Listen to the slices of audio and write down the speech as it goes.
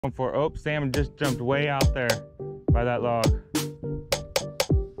For oh, salmon just jumped way out there by that log.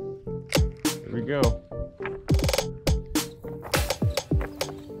 Here we go.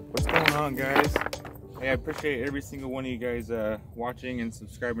 What's going on, guys? Hey, I appreciate every single one of you guys watching and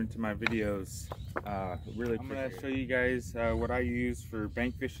subscribing to my videos. Really, I'm gonna show you guys what I use for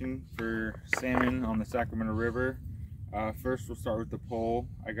bank fishing for salmon on the Sacramento River. First, we'll start with the pole.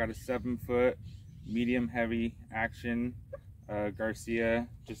 I got a 7-foot medium heavy action Garcia,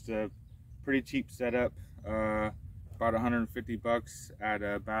 just a pretty cheap setup, about 150 bucks at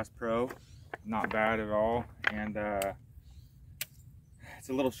Bass Pro. Not bad at all. And it's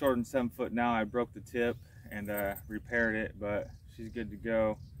a little shorter than 7 foot now. I broke the tip and repaired it, but she's good to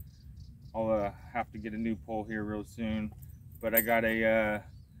go. I'll have to get a new pole here real soon. But I got a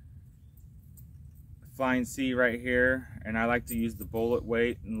Flying C right here, and I like to use the bullet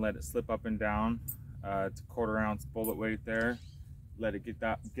weight and let it slip up and down. It's a 1/4 ounce bullet weight there. Let it get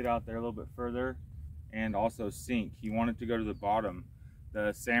out there a little bit further, and also sink. You want it to go to the bottom.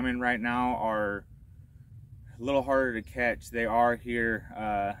 The salmon right now are a little harder to catch. They are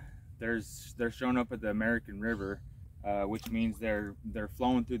here. They're showing up at the American River, which means they're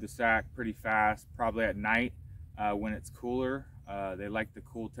flowing through the sack pretty fast. Probably at night when it's cooler. They like the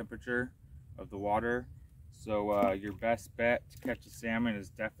cool temperature of the water. So your best bet to catch a salmon is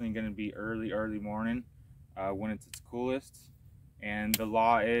definitely going to be early morning when it's its coolest. And the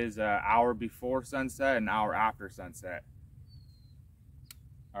law is an hour before sunset and an hour after sunset.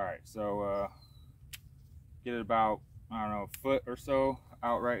 All right, so get it about, I don't know, a foot or so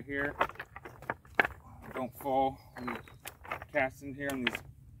out right here. Don't fall when you're casting here on these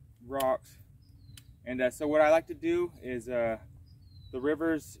rocks. And so what I like to do is the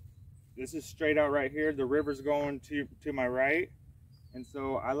river's, this is straight out right here. The river's going to my right. And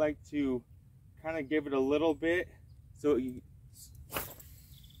so I like to kind of give it a little bit so you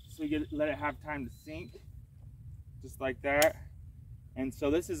let it have time to sink, just like that. And so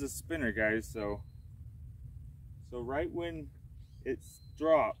this is a spinner, guys. So right when it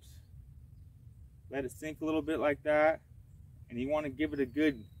drops, let it sink a little bit like that, and you want to give it a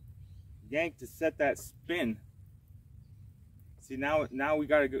good yank to set that spin. See, now we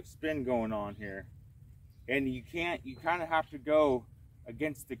got a good spin going on here, and you kind of have to go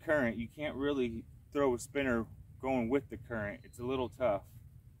against the current. You can't really throw a spinner going with the current. It's a little tough.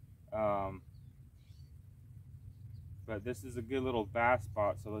 But this is a good little bass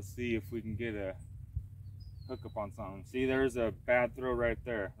spot, so let's see if we can get a hook up on something. See, there's a bad throw right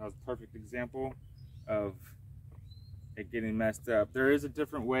there. That was a perfect example of it getting messed up. There is a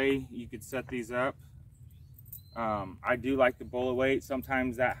different way you could set these up. I do like the bullet weight.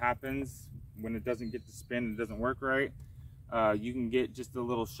 Sometimes that happens when it doesn't get the spin, it doesn't work right. You can get just the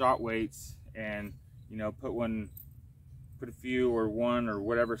little shot weights and, you know, put a few or one or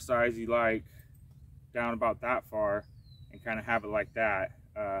whatever size you like down about that far and kind of have it like that.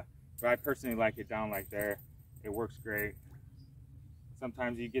 But I personally like it down like there. It works great.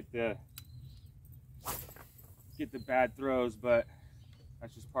 Sometimes you get the bad throws, but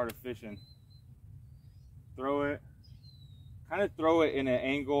that's just part of fishing. Throw it, kind of throw it in an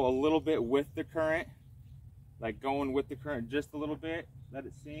angle a little bit with the current, like going with the current just a little bit. Let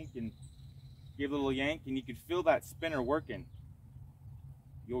it sink and give it a little yank, and you can feel that spinner working.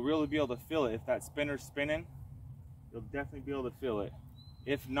 You'll really be able to feel it. If that spinner's spinning, you'll definitely be able to feel it.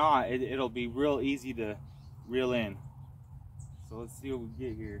 If not, it'll be real easy to reel in. So let's see what we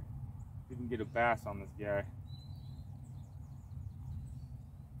get here. See if we can get a bass on this guy.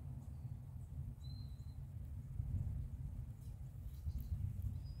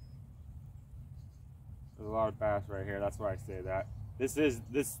 There's a lot of bass right here. That's why I say that. This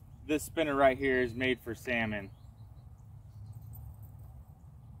spinner right here is made for salmon.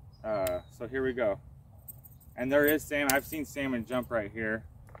 So here we go. And there is salmon. I've seen salmon jump right here.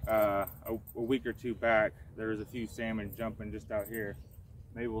 A week or two back, there was a few salmon jumping just out here.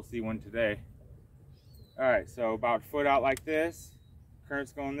 Maybe we'll see one today. All right, so about a foot out like this.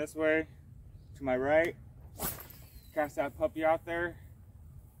 Current's going this way to my right. Cast that puppy out there,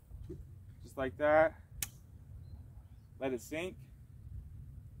 just like that. Let it sink.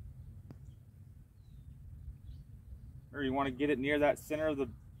 Or you want to get it near that center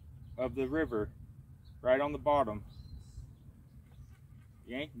of the river, right on the bottom.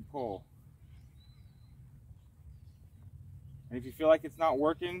 Yank and pull. And if you feel like it's not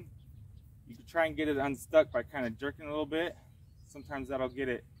working, you can try and get it unstuck by kind of jerking a little bit. Sometimes that'll get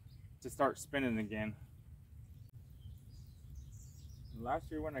it to start spinning again. Last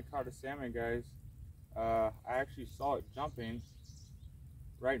year when I caught a salmon, guys, I actually saw it jumping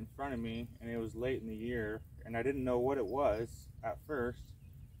right in front of me, and it was late in the year, and I didn't know what it was at first.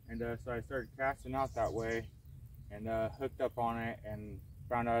 And so I started casting out that way and hooked up on it and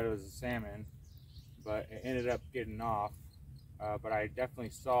found out it was a salmon, but it ended up getting off. But I definitely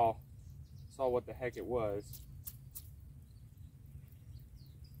saw what the heck it was.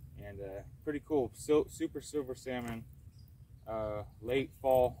 And pretty cool, super silver salmon, late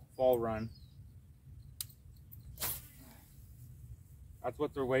fall run. That's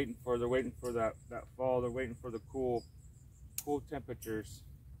what they're waiting for. They're waiting for that fall. They're waiting for the cool temperatures,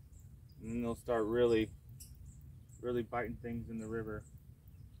 and then they'll start really biting things in the river.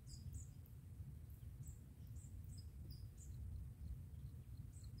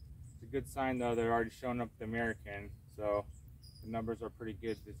 It's a good sign though. They're already showing up the American, so the numbers are pretty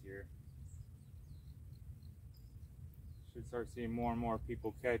good this year. Should start seeing more and more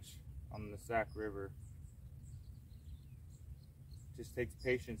people catch on the Sac River. Just takes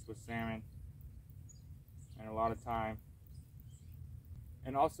patience with salmon and a lot of time.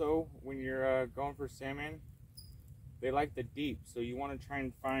 And also, when you're going for salmon, they like the deep, so you want to try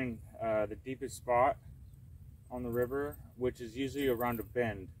and find the deepest spot on the river, which is usually around a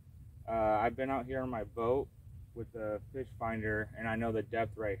bend. I've been out here on my boat with the fish finder, and I know the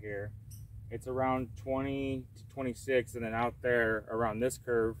depth right here. It's around 20 to 26, and then out there around this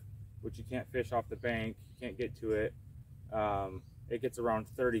curve, which you can't fish off the bank, you can't get to it, it gets around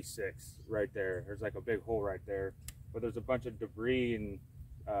 36 right there. There's like a big hole right there, but there's a bunch of debris and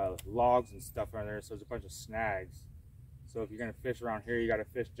logs and stuff on there, so there's a bunch of snags. So if you're gonna fish around here, you gotta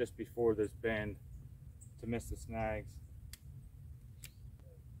fish just before this bend to miss the snags.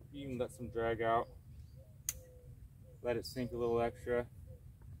 You can let some drag out, let it sink a little extra,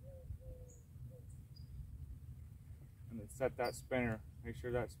 and then set that spinner. Make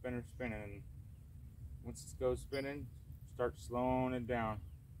sure that spinner's spinning, and once it goes spinning, start slowing it down.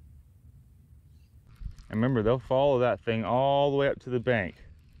 And remember, they'll follow that thing all the way up to the bank,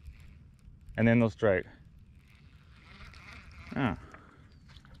 and then they'll strike. Ah,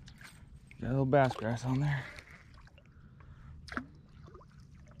 got a little bass grass on there.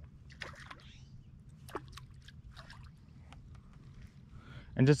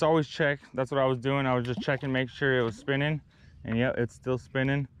 And just always check. That's what I was doing. I was just checking, make sure it was spinning, and yeah, it's still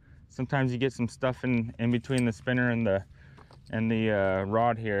spinning. Sometimes you get some stuff in between the spinner and the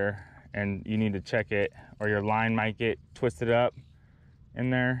rod here, and you need to check it, or your line might get twisted up in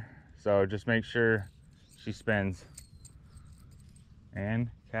there. So just make sure she spins and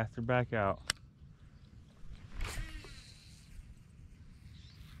cast her back out.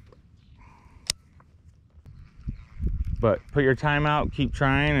 But put your time out, keep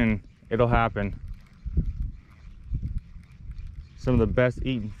trying, and it'll happen. Some of the best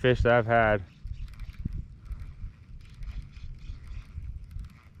eating fish that I've had.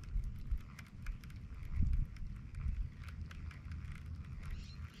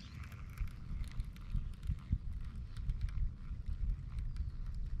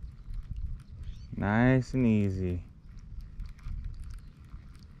 Nice and easy.